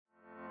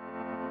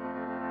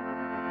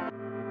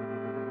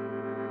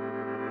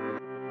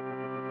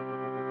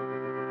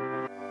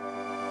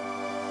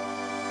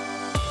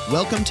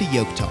Welcome to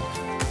Yoke Talk,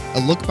 a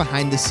look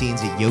behind the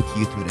scenes at Yoke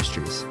Youth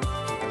Ministries.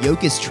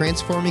 Yoke is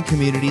transforming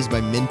communities by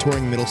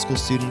mentoring middle school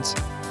students,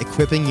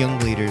 equipping young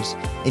leaders,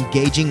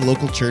 engaging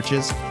local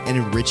churches, and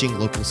enriching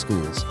local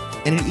schools.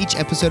 And in each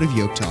episode of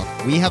Yoke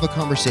Talk, we have a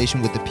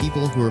conversation with the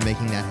people who are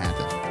making that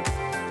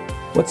happen.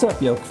 What's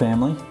up, Yoke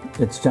family?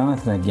 It's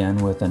Jonathan again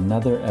with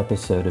another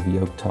episode of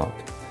Yoke Talk.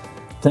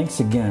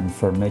 Thanks again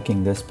for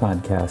making this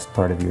podcast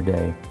part of your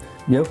day.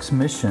 Yoke's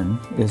mission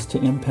is to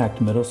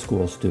impact middle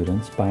school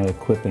students by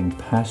equipping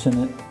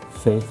passionate,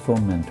 faithful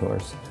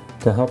mentors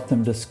to help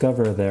them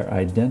discover their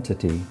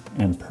identity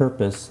and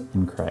purpose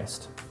in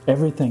Christ.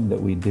 Everything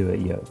that we do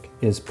at Yoke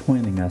is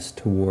pointing us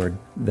toward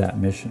that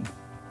mission.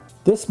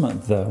 This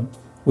month, though,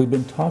 we've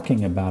been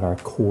talking about our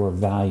core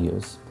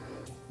values.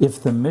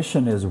 If the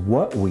mission is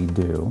what we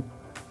do,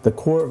 the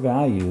core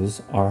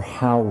values are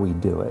how we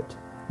do it.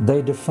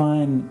 They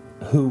define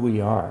who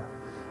we are,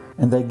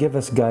 and they give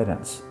us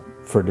guidance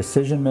for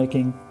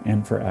decision-making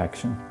and for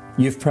action.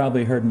 You've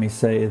probably heard me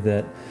say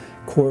that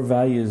core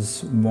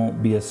values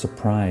won't be a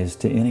surprise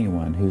to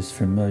anyone who's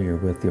familiar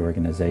with the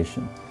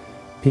organization.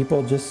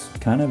 People just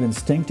kind of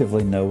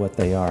instinctively know what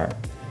they are.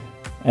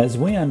 As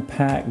we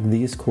unpack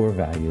these core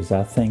values,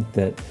 I think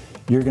that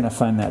you're going to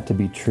find that to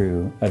be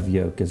true of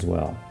Yoke as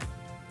well.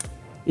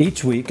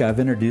 Each week, I've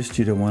introduced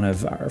you to one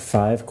of our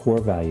 5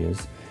 core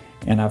values,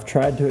 and I've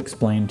tried to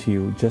explain to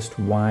you just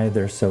why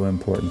they're so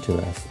important to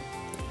us.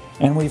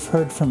 And we've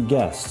heard from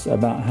guests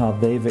about how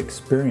they've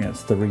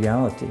experienced the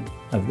reality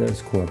of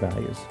those core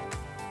values.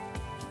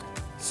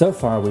 So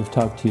far, we've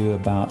talked to you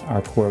about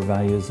our core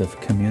values of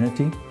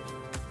community,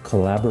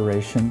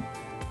 collaboration,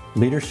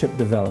 leadership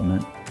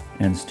development,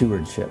 and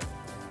stewardship.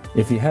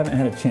 If you haven't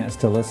had a chance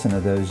to listen to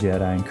those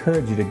yet, I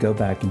encourage you to go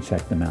back and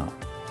check them out.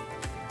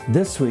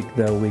 This week,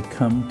 though, we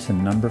come to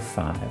number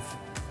 5,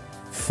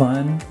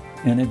 fun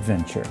and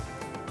adventure.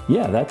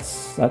 Yeah,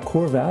 that's a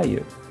core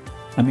value.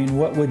 I mean,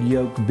 what would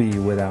Yoke be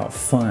without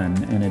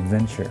fun and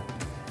adventure?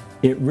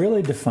 It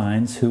really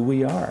defines who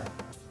we are,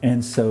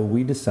 and so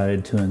we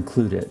decided to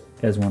include it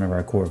as one of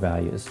our core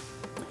values.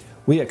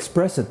 We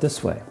express it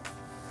this way: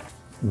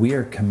 we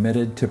are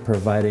committed to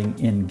providing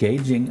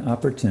engaging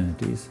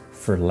opportunities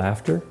for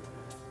laughter,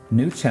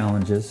 new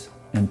challenges,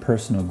 and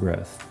personal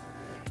growth.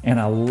 And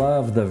I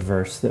love the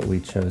verse that we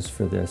chose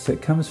for this.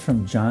 It comes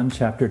from John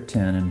chapter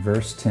 10 and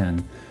verse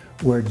 10,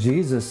 where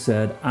Jesus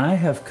said, "I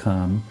have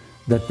come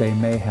that they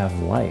may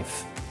have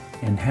life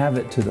and have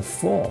it to the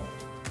full."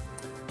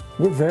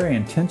 We're very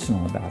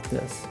intentional about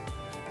this.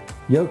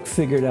 Yoke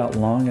figured out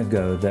long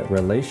ago that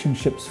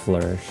relationships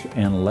flourish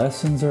and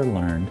lessons are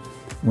learned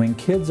when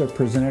kids are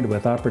presented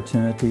with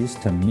opportunities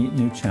to meet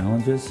new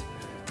challenges,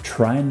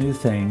 try new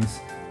things,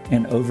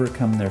 and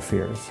overcome their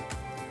fears.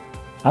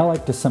 I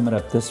like to sum it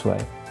up this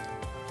way: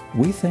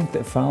 we think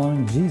that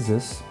following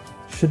Jesus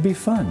should be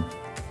fun.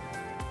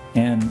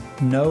 And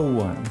no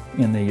one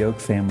in the Yoke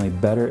family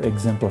better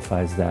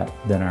exemplifies that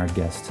than our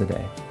guest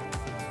today.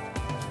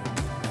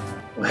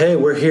 Well, hey,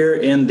 we're here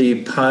in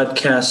the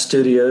podcast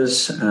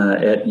studios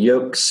at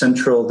Yoke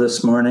Central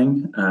this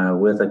morning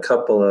with a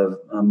couple of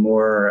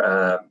more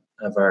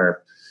of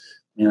our,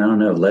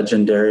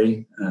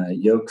 legendary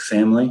Yoke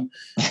family.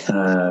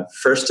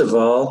 First of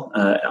all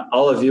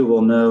of you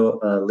will know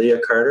Leah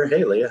Carter.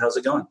 Hey, Leah, how's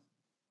it going?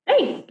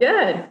 Hey,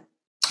 good.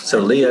 So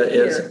Leah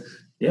is,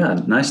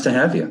 nice to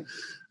have you.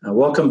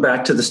 Welcome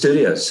back to the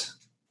studios.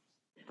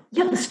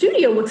 Yeah, the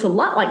studio looks a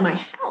lot like my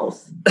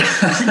house.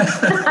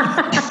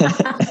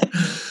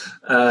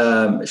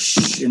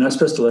 You're not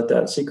supposed to let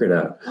that secret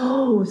out.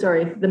 Oh,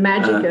 sorry. The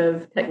magic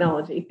of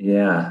technology.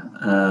 Yeah.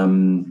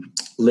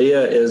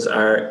 Leah is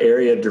our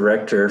area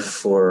director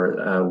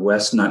for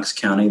West Knox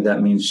County.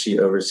 That means she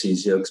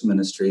oversees Yoke's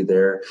ministry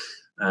there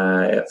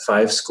at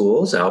 5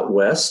 schools out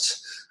west.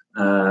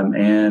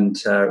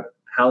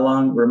 How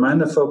long,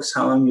 remind the folks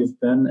how long you've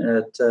been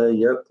at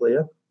Yoke,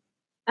 Leah?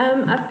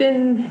 I've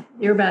been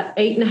here about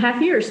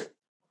 8.5 years.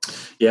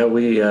 Yeah,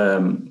 we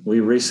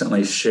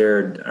recently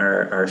shared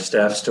our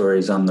staff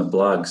stories on the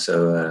blog.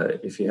 So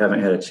if you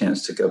haven't had a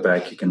chance to go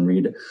back, you can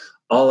read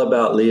all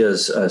about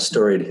Leah's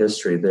storied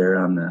history there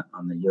on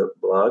the Yoke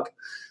blog.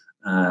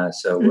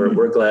 So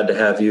we're glad to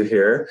have you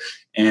here.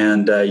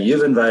 And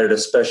you've invited a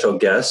special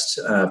guest,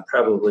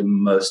 probably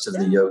most of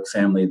the Yoke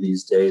family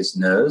these days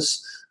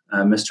knows,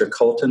 Mr.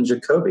 Colton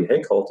Jacoby.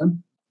 Hey,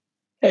 Colton.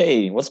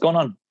 Hey, what's going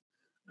on?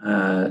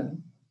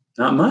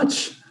 Not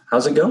much.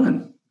 How's it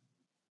going?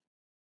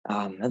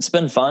 It's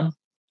been fun.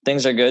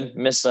 Things are good.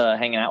 Miss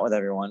hanging out with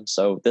everyone.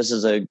 So this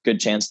is a good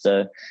chance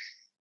to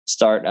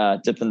start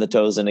dipping the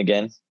toes in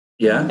again.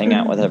 Yeah. Hang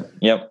out with him.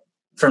 Yep.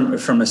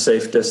 From a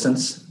safe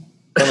distance.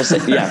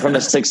 From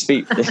a 6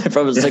 feet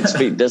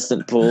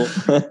distant pool.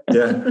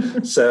 Yeah.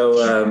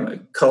 So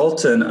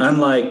Colton,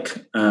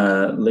 unlike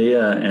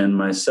Leah and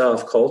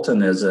myself,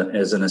 Colton is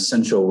an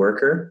essential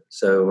worker.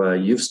 So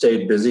you've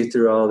stayed busy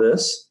through all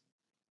this.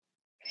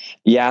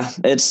 Yeah,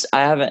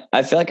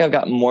 I feel like I've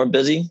gotten more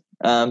busy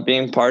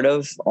being part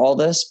of all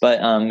this, but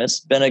it's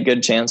been a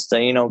good chance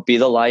to, be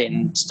the light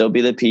and still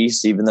be the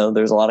peace, even though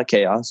there's a lot of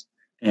chaos.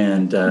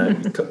 And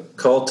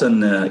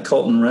Colton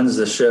runs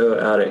the show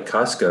out at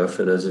Costco,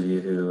 for those of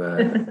you who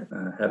haven't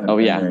been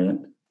there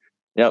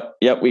yet.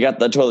 Yep. We got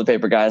the toilet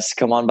paper, guys.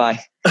 Come on by.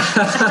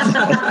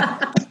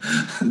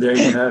 There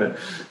you have it.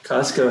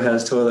 Costco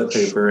has toilet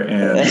paper,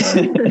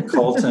 and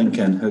Colton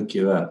can hook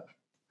you up.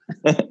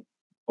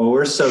 Well,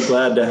 we're so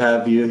glad to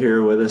have you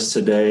here with us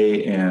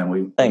today, and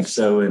we've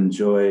so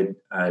enjoyed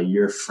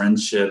your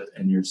friendship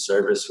and your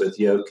service with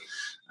Yoke.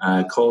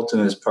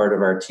 Colton is part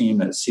of our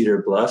team at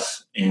Cedar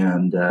Bluff.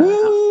 And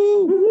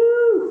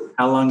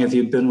how long have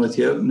you been with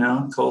Yoke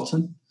now,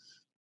 Colton?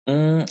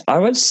 I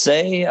would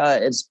say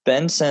it's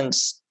been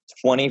since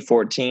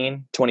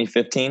 2014,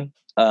 2015.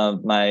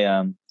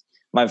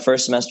 My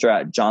first semester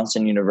at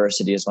Johnson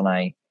University is when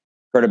I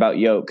heard about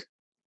Yoke.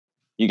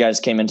 You guys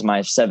came into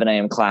my 7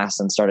 a.m. class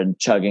and started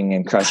chugging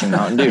and crushing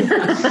Mountain Dew.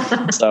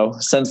 So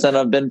since then,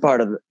 I've been part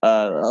of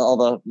all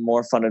the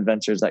more fun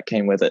adventures that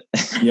came with it.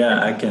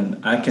 Yeah, I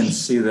can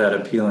see that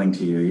appealing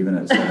to you, even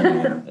at 7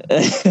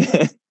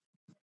 a.m.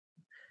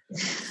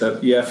 So,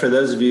 yeah, for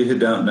those of you who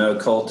don't know,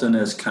 Colton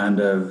is kind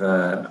of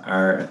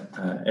our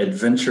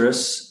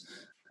adventurous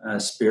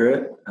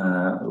spirit,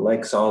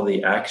 likes all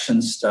the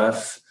action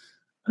stuff,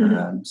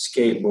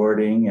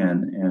 skateboarding,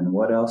 and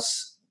what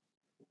else?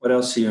 What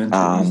else are you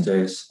into these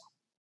days?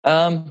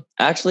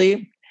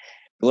 Actually,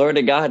 glory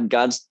to God.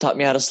 God's taught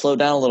me how to slow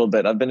down a little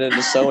bit. I've been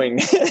into sewing.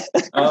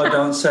 Oh,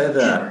 don't say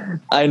that.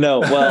 I know.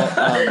 Well,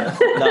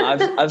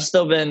 no, I've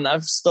still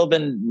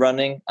been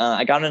running.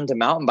 I got into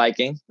mountain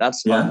biking.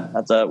 That's fun. Yeah.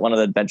 That's one of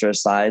the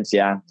adventurous sides.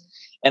 Yeah.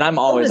 And I'm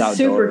always outdoors.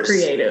 Super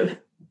creative.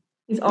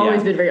 He's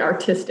always been very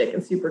artistic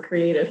and super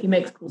creative. He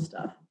makes cool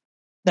stuff.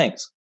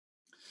 Thanks.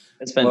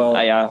 It's been,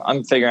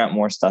 I'm figuring out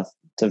more stuff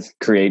to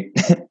create.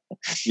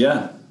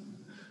 Yeah.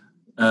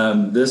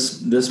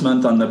 This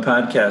month on the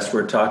podcast,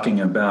 we're talking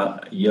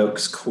about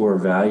Yoke's core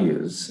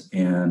values,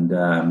 and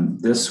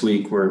this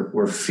week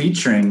we're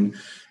featuring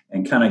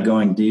and kind of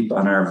going deep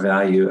on our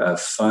value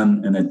of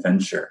fun and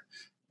adventure.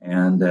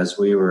 And as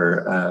we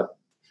were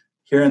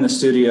here in the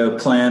studio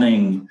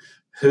planning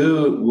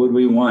who would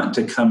we want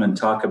to come and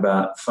talk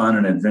about fun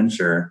and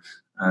adventure,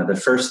 the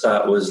first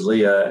thought was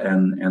Leah,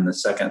 and the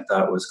second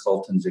thought was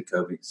Colton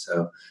Jacoby.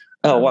 So,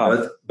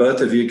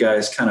 both of you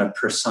guys kind of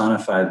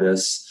personify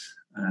this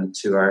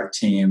to our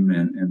team,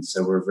 and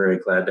so we're very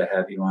glad to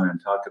have you on and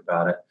talk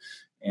about it.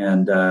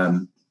 And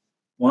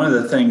one of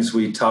the things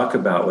we talk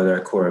about with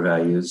our core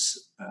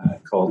values,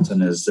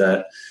 Colton, is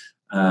that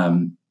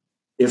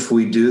if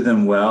we do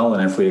them well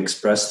and if we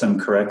express them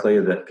correctly,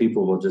 that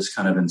people will just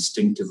kind of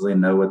instinctively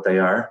know what they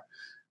are.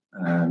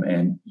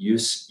 And you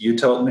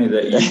told me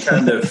that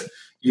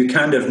you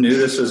kind of knew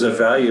this was a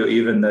value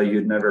even though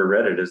you'd never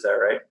read it. Is that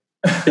right?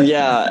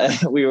 Yeah,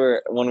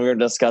 when we were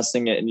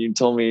discussing it, and you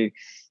told me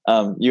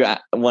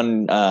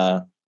when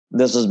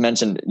this was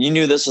mentioned, you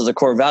knew this was a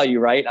core value,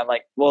 right? I'm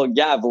like, well,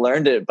 yeah, I've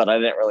learned it, but I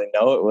didn't really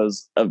know it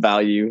was a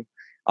value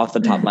off the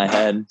top of my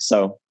head.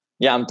 So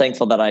yeah, I'm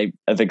thankful that I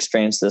have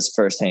experienced this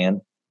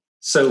firsthand.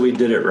 So we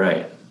did it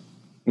right.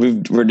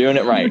 We're doing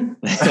it right.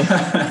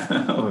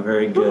 Oh,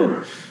 very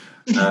good.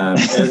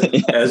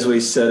 As we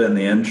said in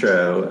the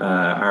intro,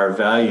 our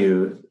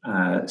value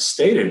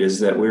stated is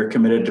that we're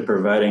committed to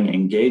providing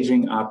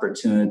engaging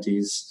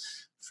opportunities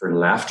for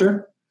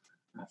laughter,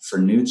 for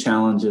new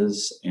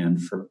challenges,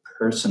 and for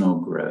personal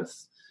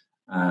growth.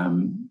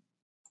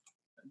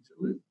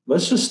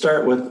 Let's just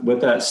start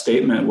with that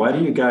statement. Why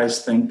do you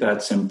guys think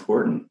that's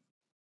important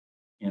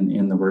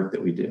in the work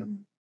that we do?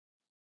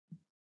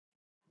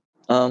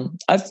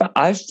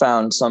 I've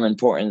found some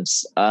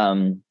importance.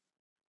 I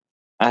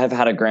have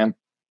had a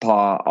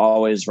grandpa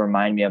always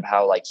remind me of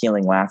how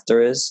healing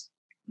laughter is.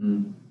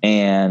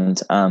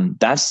 And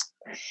that's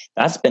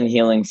been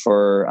healing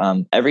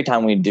for every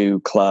time we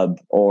do club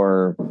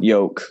or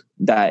yoke,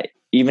 that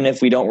even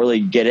if we don't really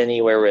get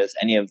anywhere with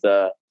any of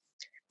the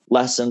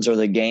lessons or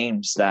the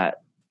games,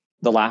 that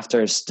the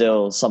laughter is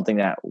still something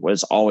that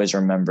was always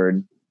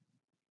remembered.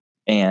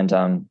 And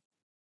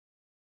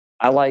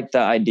I like the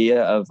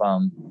idea of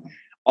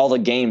all the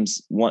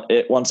games,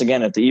 once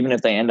again, even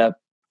if they end up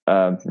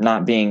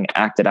not being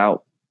acted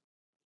out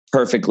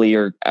perfectly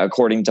or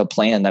according to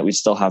plan, that we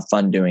still have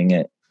fun doing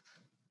it.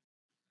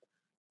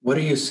 What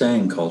are you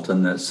saying,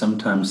 Colton, that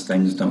sometimes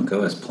things don't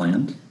go as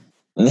planned?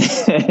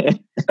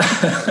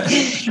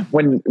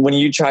 when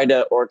you try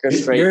to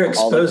orchestrate, you're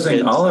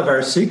exposing all of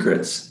our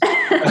secrets to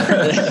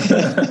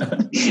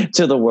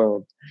the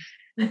world.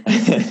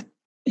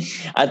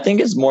 I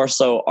think it's more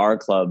so our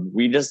club.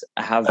 We just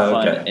have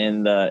fun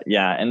in the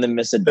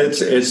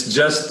misadventures. It's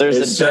just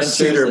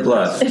Cedar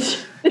Bluff.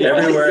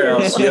 Everywhere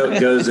else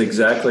goes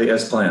exactly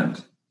as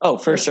planned. Oh,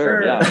 for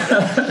sure. Yeah.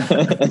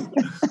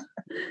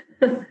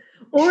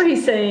 Or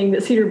he's saying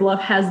that Cedar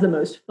Bluff has the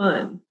most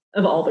fun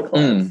of all the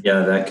clubs.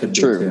 Yeah, that could be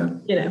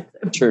too.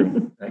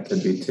 True. That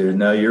could be too.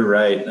 No, you're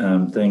right.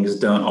 Things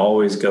don't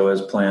always go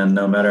as planned.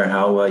 No matter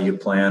how well you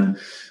plan,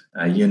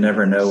 you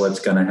never know what's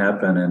going to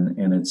happen,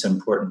 and it's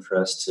important for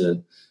us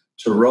to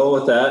roll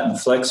with that and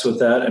flex with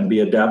that and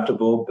be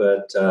adaptable.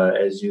 But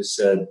as you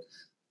said,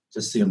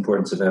 just the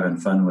importance of having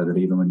fun with it,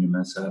 even when you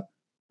mess up.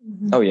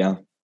 Oh yeah.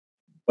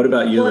 What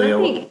about you,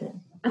 Leah?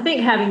 I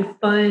think having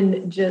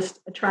fun just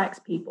attracts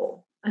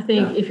people. I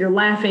think if you're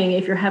laughing,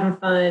 if you're having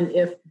fun,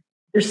 if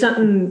there's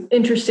something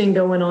interesting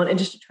going on, it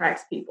just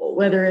attracts people,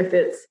 whether if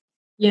it's,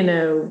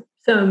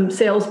 some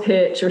sales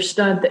pitch or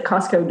stunt that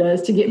Costco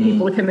does to get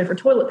people to come in for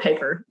toilet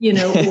paper, or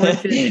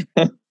if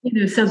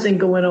it's, something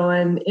going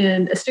on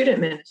in a student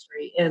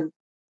ministry. And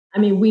I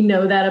mean, we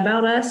know that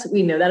about us.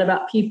 We know that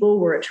about people.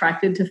 We're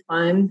attracted to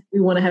fun.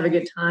 We want to have a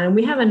good time.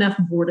 We have enough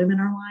boredom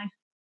in our life,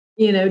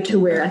 to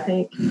where I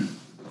think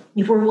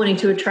if we're wanting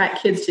to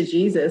attract kids to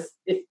Jesus,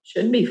 it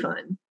should be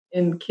fun.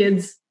 And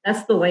kids,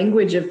 that's the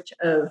language of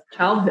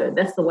childhood.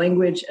 That's the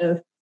language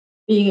of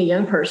being a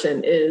young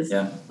person is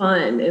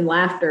fun and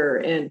laughter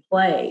and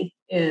play.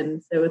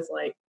 And so it's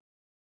like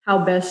how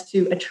best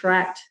to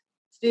attract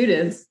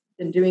students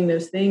in doing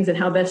those things, and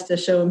how best to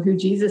show them who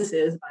Jesus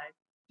is by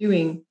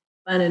doing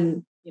fun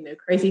and,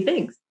 crazy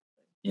things.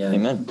 Yeah.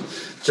 Amen.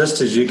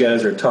 Just as you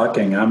guys are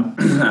talking,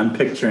 I'm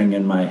picturing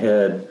in my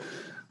head,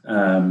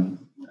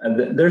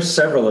 there's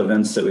several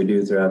events that we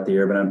do throughout the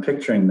year, but I'm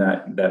picturing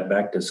that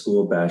back to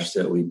school bash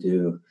that we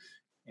do.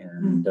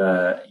 And,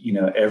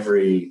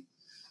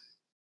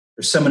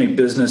 there's so many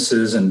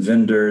businesses and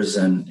vendors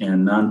and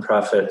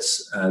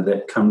nonprofits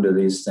that come to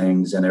these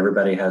things, and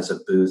everybody has a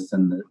booth,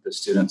 and the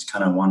students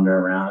kind of wander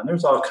around, and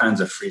there's all kinds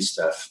of free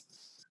stuff.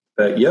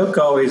 But Yoke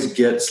always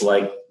gets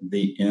like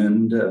the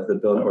end of the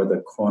building or the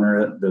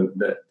corner,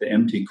 the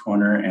empty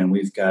corner, and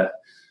we've got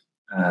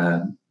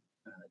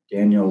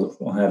Daniel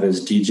will have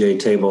his DJ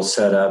table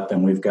set up,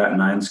 and we've got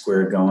 9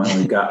 Square going,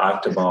 we've got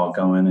Octoball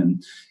going,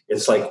 and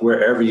it's like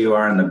wherever you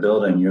are in the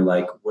building, you're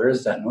like,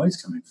 where's that noise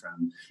coming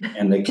from?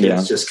 And the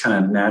kids just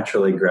kind of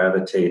naturally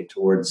gravitate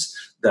towards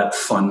that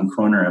fun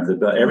corner of the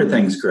building.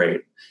 Everything's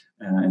great,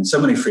 and so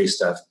many free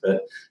stuff.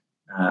 But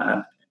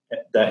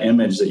that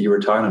image that you were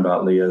talking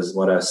about, Leah, is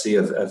what I see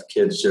of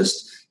kids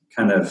just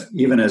kind of,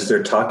 even as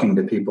they're talking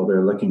to people,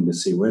 they're looking to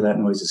see where that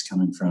noise is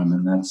coming from.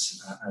 And that's,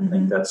 I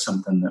think that's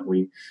something that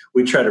we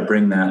try to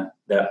bring that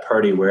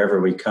party wherever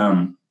we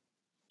come.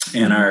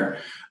 And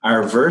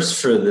our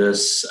verse for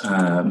this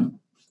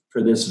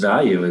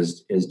value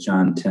is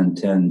John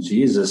 10:10.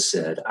 Jesus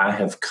said, "I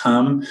have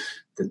come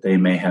that they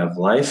may have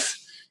life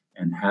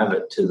and have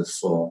it to the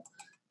full."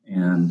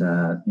 And,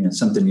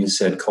 something you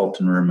said,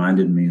 Colton,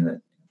 reminded me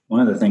that one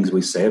of the things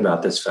we say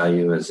about this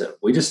value is that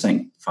we just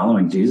think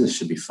following Jesus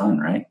should be fun,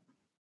 right?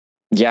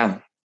 Yeah,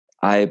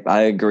 I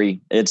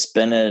agree. It's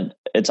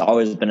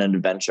always been an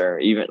adventure,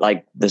 even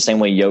like the same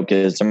way Yoke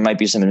is. There might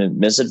be some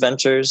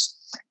misadventures,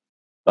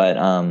 but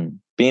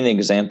being an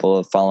example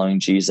of following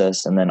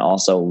Jesus, and then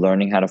also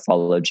learning how to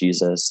follow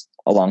Jesus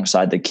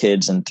alongside the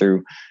kids and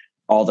through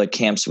all the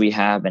camps we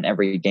have and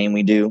every game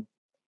we do,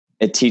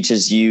 it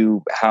teaches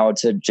you how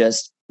to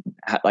just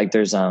like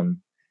there's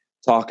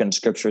talk in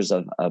scriptures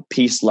of a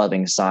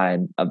peace-loving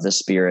side of the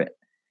Spirit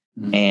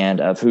and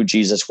of who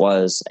Jesus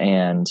was.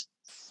 And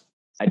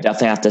I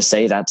definitely have to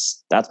say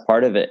that's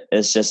part of it.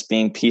 It's just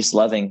being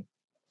peace-loving,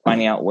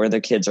 finding out where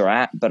the kids are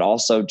at, but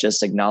also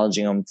just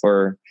acknowledging them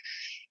for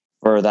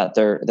that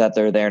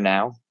they're there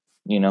now.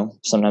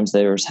 Sometimes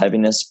there's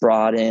heaviness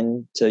brought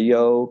in to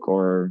Yoke,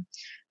 or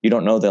you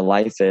don't know the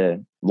lives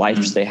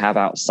they have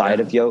outside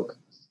of Yoke.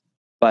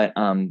 But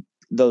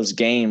those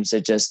games,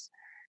 it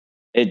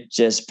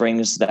just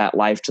brings that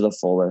life to the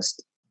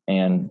fullest.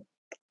 And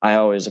I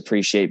always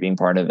appreciate being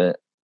part of it.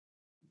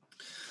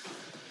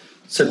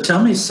 So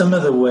tell me some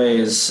of the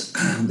ways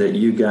that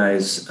you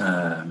guys,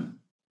 how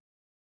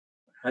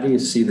do you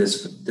see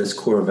this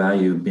core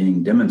value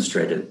being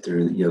demonstrated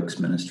through Yoke's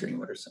ministry?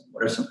 What are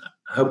some,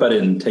 I hope I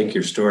didn't take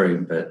your story,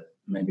 but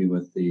maybe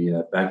with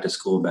the back to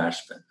school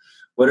bash, but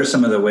what are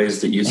some of the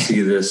ways that you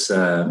see this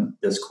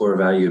core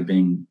value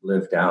being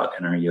lived out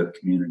in our Yoke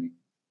community?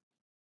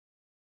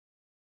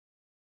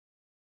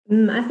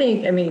 I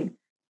think,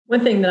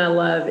 one thing that I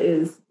love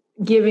is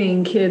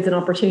giving kids an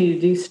opportunity to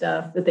do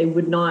stuff that they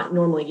would not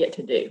normally get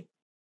to do,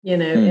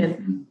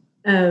 and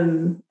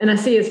I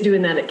see us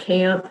doing that at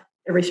camp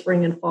every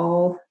spring and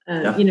fall,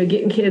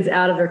 getting kids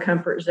out of their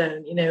comfort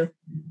zone.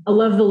 I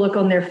love the look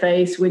on their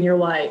face when you're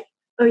like,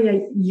 oh yeah,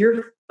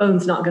 your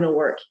phone's not going to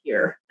work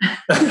here.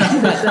 What?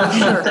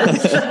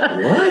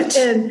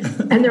 And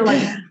they're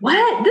like,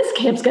 what? This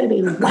camp's going to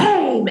be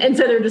lame. And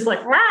so they're just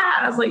like, rah.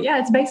 I was like, yeah,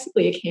 it's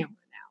basically a camp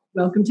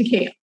now. Welcome to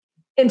camp.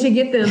 And to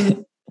get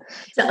them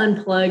to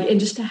unplug and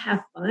just to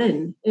have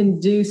fun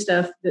and do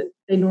stuff that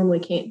they normally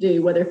can't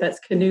do, whether if that's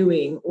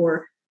canoeing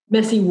or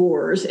messy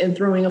wars and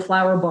throwing a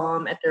flower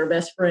bomb at their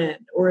best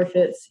friend, or if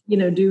it's,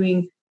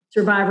 doing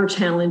survivor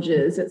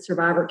challenges at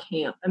survivor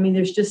camp.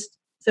 There's just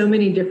so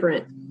many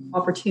different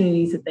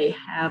opportunities that they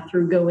have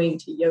through going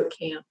to Yoke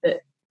camp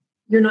that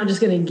you're not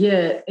just going to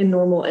get in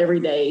normal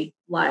everyday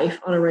life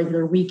on a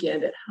regular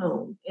weekend at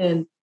home.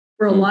 And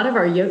for a lot of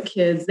our Yoke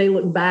kids, they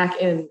look back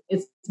and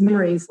it's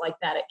memories like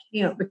that at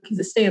camp because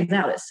it stands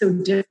out. It's so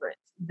different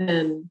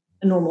than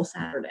a normal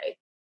Saturday.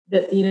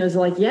 That, it's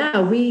like,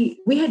 yeah, we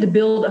had to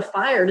build a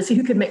fire to see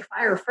who could make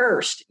fire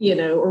first,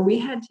 or we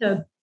had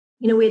to,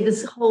 we had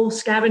this whole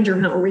scavenger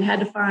hunt where we had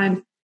to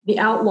find the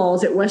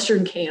outlaws at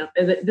Western Camp,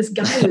 and this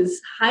guy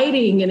was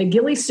hiding in a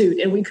ghillie suit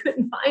and we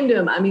couldn't find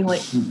him. I mean, like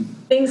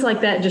things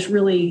like that just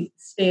really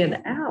stand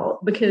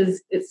out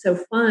because it's so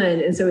fun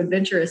and so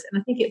adventurous.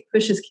 And I think it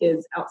pushes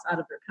kids outside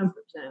of their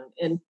comfort zone.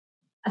 And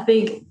I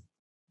think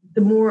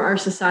the more our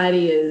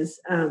society is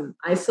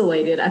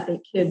isolated, I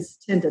think kids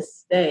tend to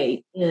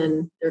stay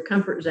in their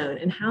comfort zone.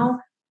 And how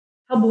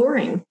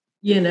boring,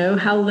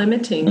 how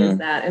limiting is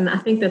that? And I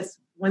think that's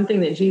one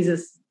thing that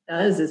Jesus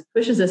does is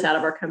pushes us out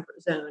of our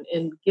comfort zone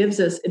and gives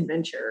us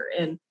adventure.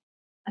 And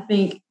I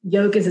think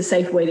Yoke is a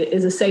safe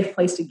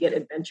place to get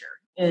adventure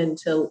and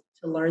to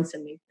learn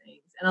some new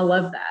things. And I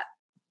love that.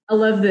 I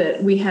love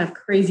that we have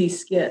crazy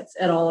skits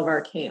at all of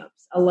our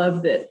camps. I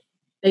love that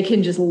they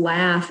can just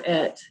laugh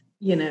at,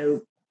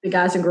 the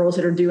guys and girls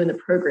that are doing the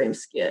program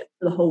skit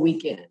for the whole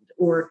weekend,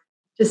 or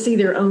to see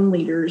their own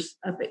leaders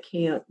up at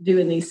camp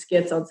doing these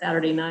skits on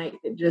Saturday night.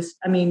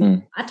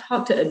 I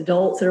talk to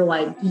adults that are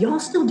like, do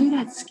y'all still do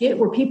that skit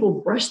where people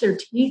brush their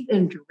teeth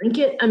and drink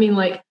it? I mean,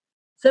 like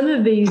some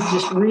of these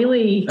just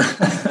really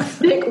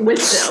stick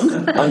with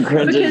them. I'm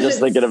cringing just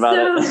thinking about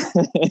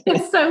it.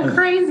 It's so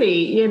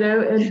crazy,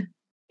 and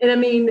I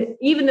mean,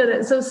 even though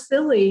that's so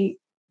silly,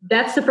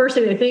 that's the first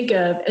thing they think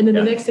of. And then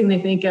the next thing they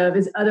think of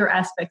is other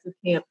aspects of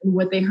camp and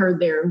what they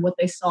heard there and what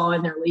they saw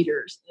in their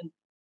leaders.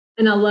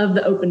 And I love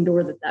the open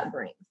door that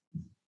brings.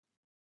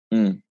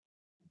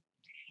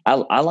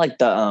 I like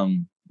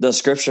the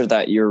scripture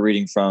that you're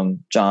reading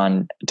from,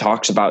 John,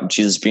 talks about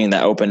Jesus being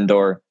that open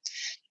door.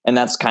 And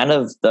that's kind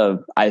of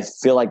I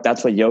feel like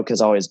that's what Yoke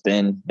has always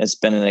been. It's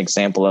been an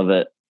example of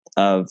it,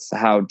 of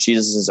how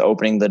Jesus is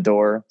opening the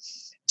door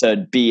to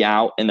be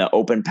out in the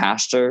open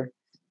pasture.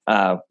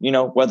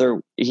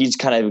 Whether he's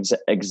kind of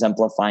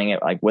exemplifying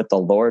it like with the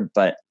Lord,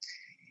 but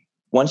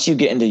once you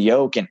get into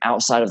Yoke and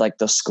outside of like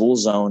the school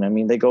zone, I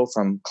mean, they go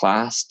from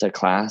class to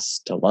class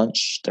to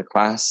lunch to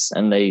class,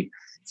 and they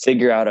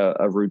figure out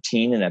a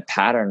routine and a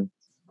pattern.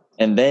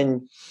 And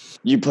then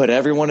you put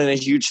everyone in a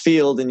huge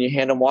field and you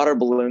hand them water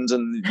balloons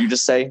and you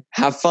just say,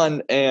 have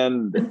fun.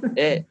 And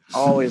it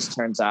always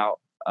turns out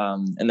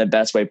in the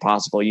best way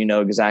possible.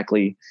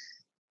 Exactly.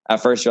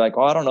 At first you're like,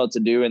 I don't know what to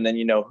do. And then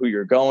you know who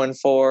you're going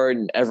for,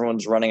 and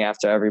everyone's running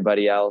after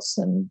everybody else.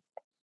 And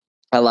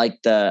I like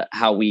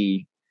how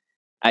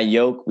at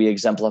Yoke, we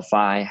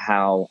exemplify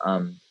how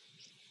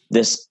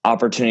this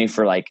opportunity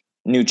for like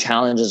new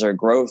challenges or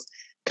growth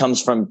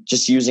comes from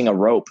just using a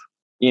rope.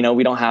 We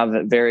don't have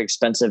very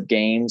expensive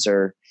games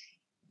or,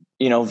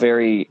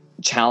 very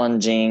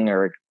challenging,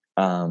 or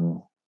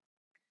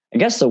I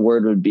guess the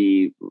word would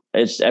be,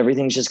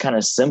 everything's just kind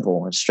of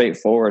simple and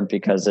straightforward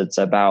because it's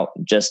about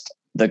just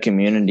the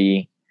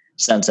community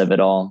sense of it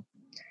all.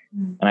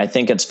 And I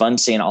think it's fun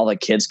seeing all the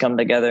kids come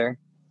together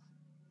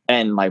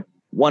and like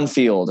one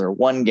field or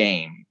one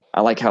game.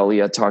 I like how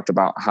Leah talked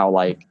about how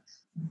like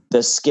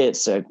the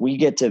skits, like we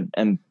get to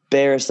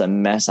embarrass the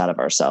mess out of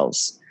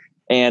ourselves.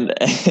 And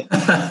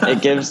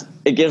it gives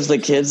the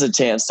kids a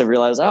chance to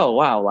realize, oh,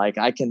 wow, like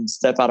I can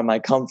step out of my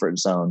comfort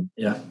zone.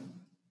 Yeah.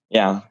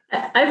 Yeah.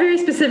 I very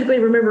specifically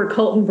remember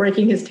Colton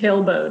breaking his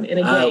tailbone in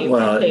a game.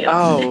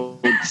 Oh,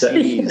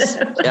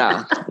 jeez.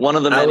 Yeah. One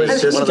of the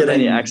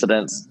many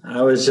accidents.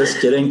 I was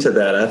just getting to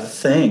that. I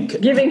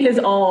think giving his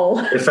all.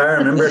 If I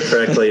remember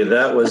correctly,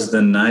 that was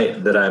the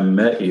night that I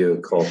met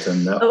you,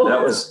 Colton.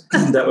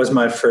 That was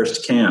my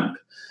first camp.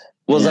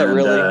 Was that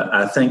really?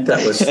 I think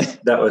that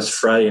was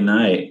Friday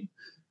night.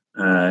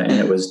 And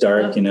it was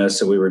dark,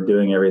 so we were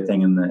doing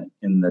everything in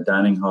the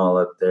dining hall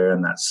up there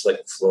and that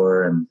slick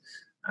floor. And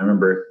I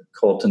remember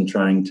Colton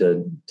trying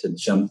to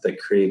jump the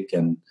creek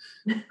and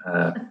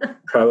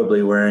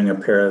probably wearing a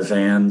pair of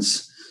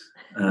Vans.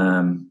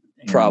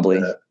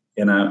 Probably.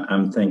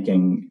 I'm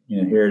thinking,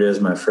 here it is,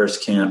 my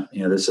first camp.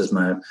 This is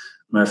my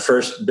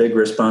first big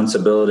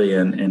responsibility,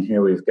 and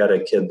here we've got a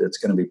kid that's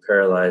going to be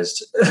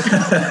paralyzed.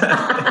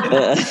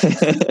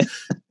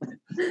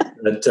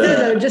 But,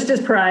 no, just his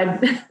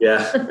pride.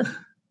 Yeah.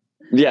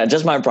 Yeah,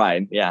 just my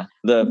pride. Yeah.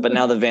 But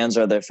now the Vans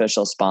are the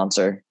official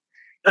sponsor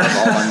of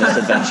all my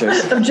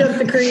misadventures. Of Jump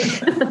the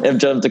Creek. Of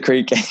Jump the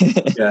Creek.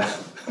 Yeah.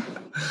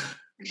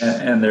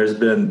 And there's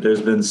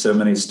been so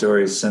many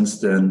stories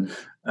since then.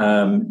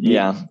 And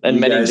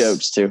many guys,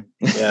 jokes too.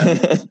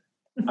 Yeah.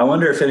 I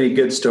wonder if any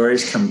good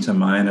stories come to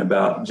mind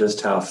about just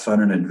how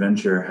fun and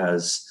adventure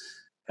has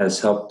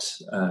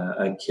helped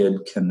a kid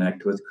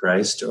connect with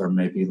Christ, or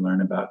maybe learn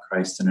about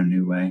Christ in a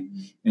new way.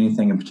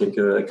 Anything in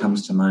particular that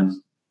comes to mind?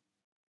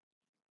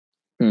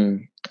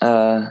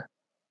 I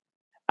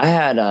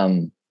had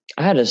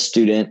a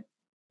student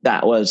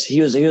that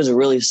he was a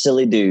really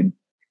silly dude,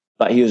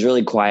 but he was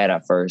really quiet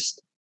at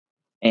first.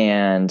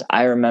 And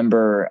I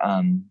remember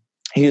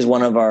he was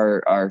one of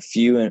our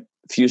few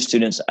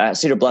students at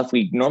Cedar Bluff.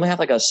 We normally have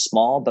like a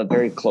small but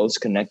very close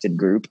connected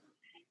group.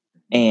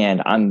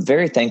 And I'm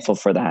very thankful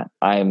for that.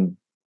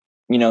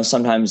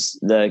 Sometimes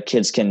the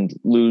kids can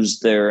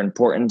lose their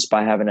importance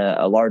by having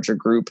a larger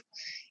group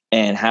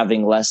and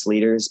having less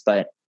leaders,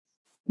 but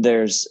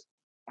there's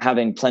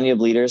having plenty of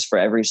leaders for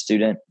every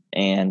student.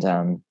 And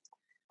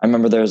I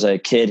remember there was a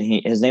kid,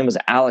 his name was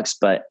Alex,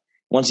 but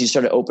once he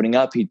started opening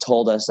up, he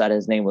told us that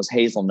his name was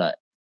Hazelnut.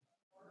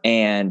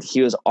 And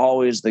he was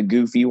always the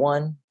goofy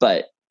one,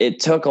 but it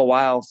took a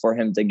while for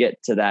him to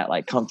get to that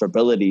like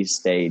comfortability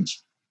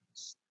stage.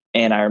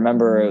 And I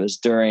remember it was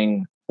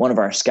during one of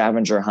our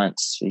scavenger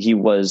hunts. He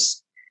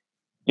was,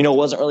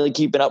 wasn't really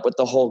keeping up with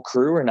the whole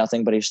crew or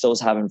nothing, but he still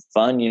was having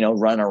fun,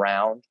 run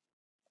around.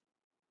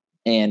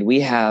 And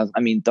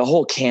the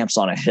whole camp's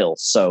on a hill.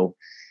 So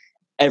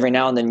every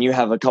now and then you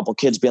have a couple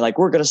kids being like,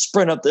 we're going to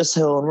sprint up this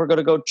hill and we're going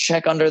to go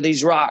check under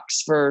these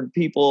rocks for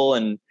people.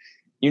 And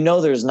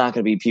there's not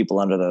going to be people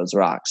under those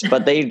rocks,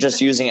 but they're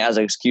just using it as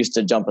an excuse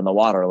to jump in the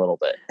water a little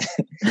bit.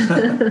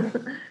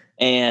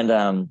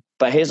 And,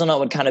 but Hazelnut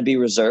would kind of be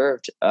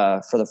reserved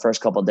for the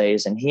first couple of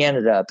days. And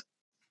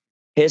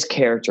his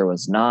character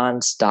was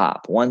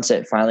nonstop. Once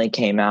it finally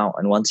came out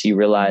and once he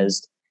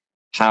realized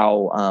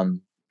how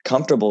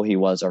comfortable he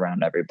was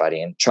around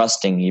everybody and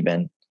trusting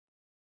even.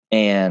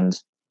 And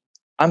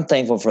I'm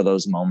thankful for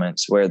those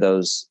moments where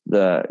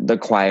the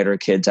quieter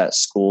kids at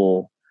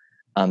school,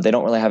 they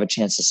don't really have a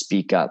chance to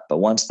speak up, but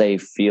once they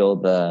feel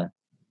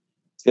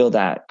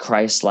that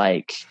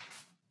Christ-like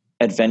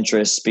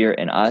adventurous spirit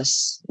in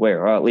us,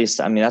 or at least,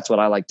 that's what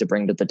I like to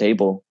bring to the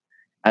table.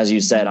 As you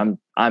said,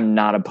 I'm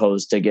not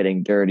opposed to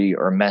getting dirty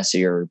or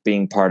messy or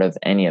being part of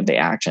any of the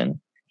action.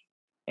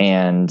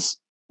 And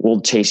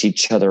we'll chase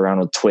each other around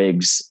with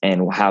twigs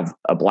and we'll have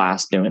a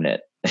blast doing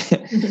it.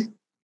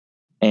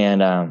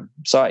 And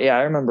so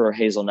I remember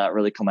Hazelnut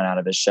really coming out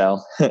of his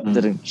shell. And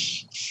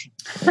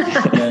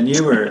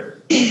you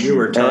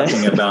were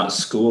talking about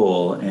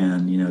school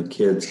and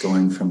kids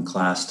going from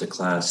class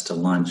to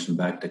lunch and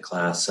back to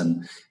class,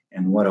 and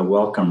what a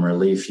welcome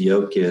relief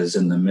Yoke is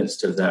in the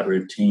midst of that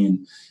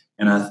routine.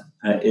 And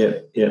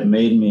it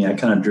made me, I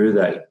kind of drew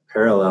that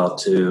parallel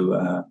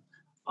to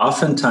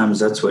oftentimes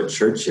that's what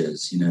church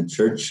is.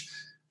 Church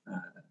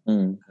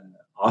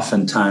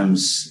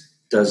oftentimes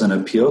doesn't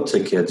appeal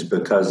to kids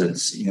because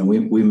it's,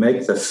 we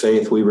make the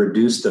faith, we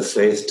reduce the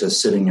faith to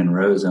sitting in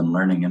rows and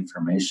learning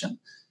information.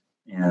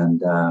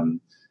 And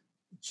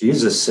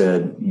Jesus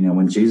said,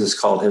 when Jesus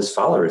called his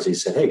followers, he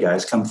said, hey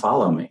guys, come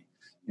follow me.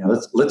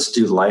 Let's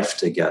do life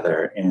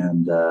together.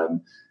 And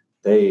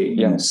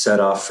they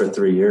set off for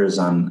 3 years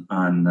on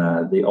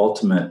the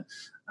ultimate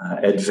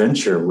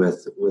adventure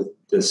with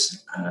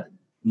this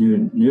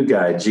new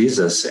guy,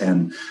 Jesus.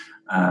 And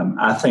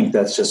I think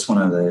that's just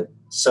one of the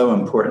so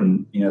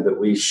important, that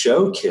we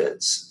show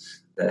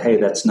kids that, hey,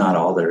 that's not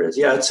all there is.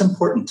 Yeah, it's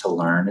important to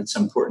learn. It's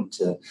important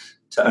to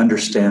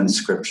understand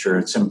Scripture.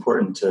 It's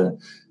important to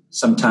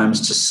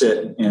sometimes to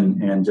sit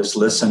and just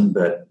listen.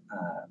 But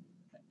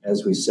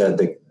as we said,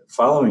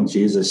 following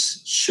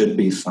Jesus should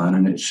be fun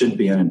and it should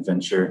be an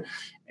adventure.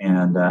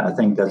 And I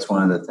think that's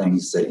one of the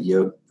things that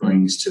Yoke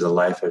brings to the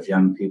life of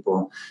young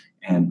people.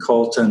 And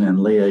Colton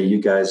and Leah, you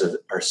guys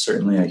are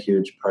certainly a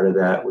huge part of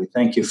that. We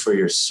thank you for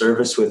your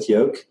service with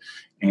Yoke.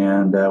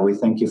 And we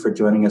thank you for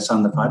joining us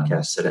on the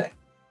podcast today.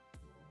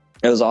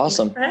 It was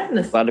awesome.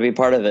 Glad to be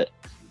part of it.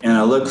 And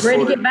I look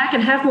forward to get back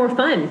and have more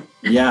fun.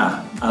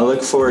 Yeah, I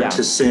look forward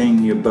to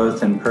seeing you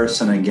both in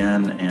person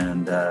again,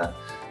 and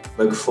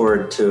look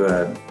forward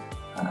to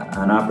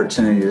an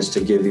opportunity just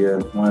to give you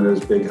one of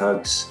those big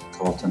hugs,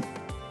 Colton.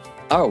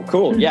 Oh,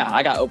 cool. Yeah,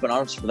 I got open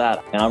arms for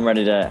that. And I'm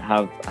ready to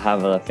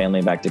have a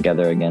family back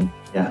together again.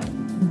 Yeah.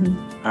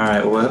 Mm-hmm. All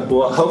right.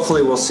 Well,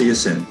 hopefully we'll see you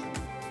soon.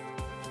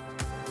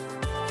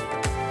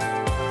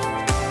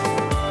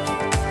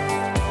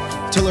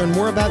 To learn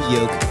more about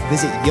Yoke,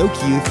 visit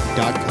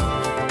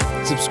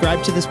yokeyouth.com.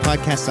 Subscribe to this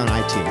podcast on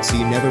iTunes so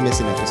you never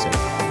miss an episode.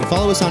 And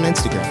follow us on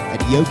Instagram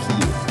at Yoke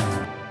Youth.